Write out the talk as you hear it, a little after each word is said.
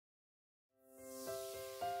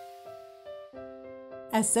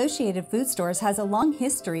Associated Food Stores has a long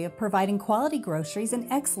history of providing quality groceries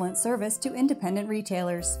and excellent service to independent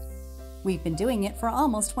retailers. We've been doing it for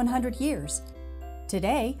almost 100 years.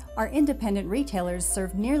 Today, our independent retailers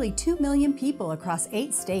serve nearly 2 million people across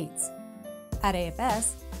 8 states. At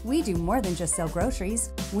AFS, we do more than just sell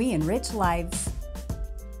groceries, we enrich lives.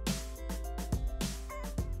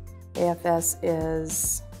 AFS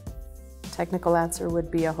is, technical answer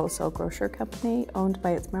would be a wholesale grocer company owned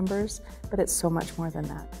by its members, but it's so much more than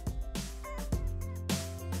that.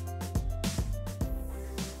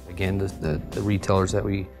 Again, the retailers that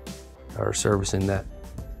we are servicing that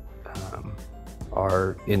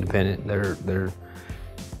are independent, they're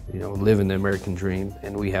living the American dream,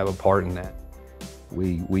 and we have a part in that.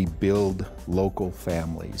 We build local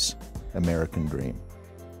families, American dream.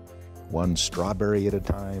 One strawberry at a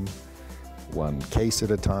time, one case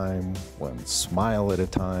at a time, one smile at a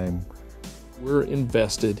time. We're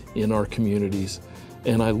invested in our communities,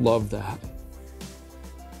 and I love that.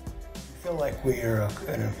 I feel like we are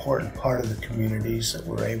an important part of the communities, that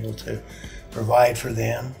we're able to provide for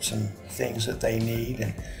them some things that they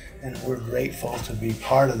need, and we're grateful to be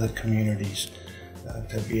part of the communities,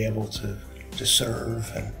 to be able to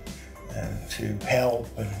serve and to help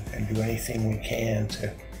and do anything we can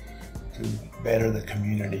to better the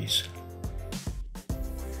communities.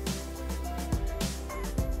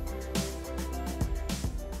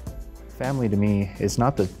 Family to me is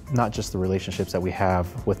not just the relationships that we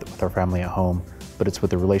have with our family at home, but it's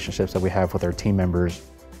with the relationships that we have with our team members.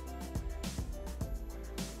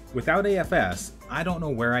 Without AFS, I don't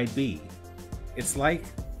know where I'd be. It's like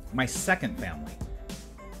my second family.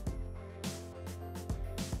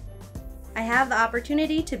 I have the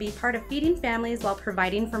opportunity to be part of feeding families while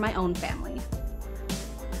providing for my own family.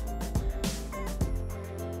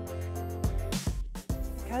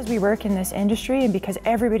 Because we work in this industry and because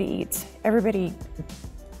everybody eats, everybody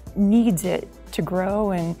needs it to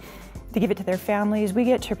grow and to give it to their families, we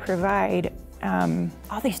get to provide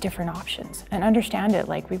all these different options and understand it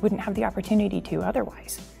like we wouldn't have the opportunity to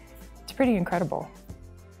otherwise. It's pretty incredible.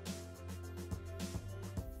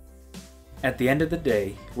 At the end of the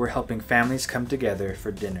day, we're helping families come together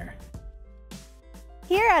for dinner.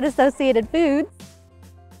 Here at Associated Foods,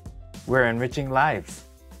 we're enriching lives.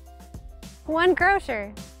 One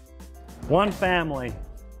grocer. One family.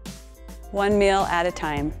 One meal at a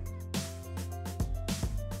time.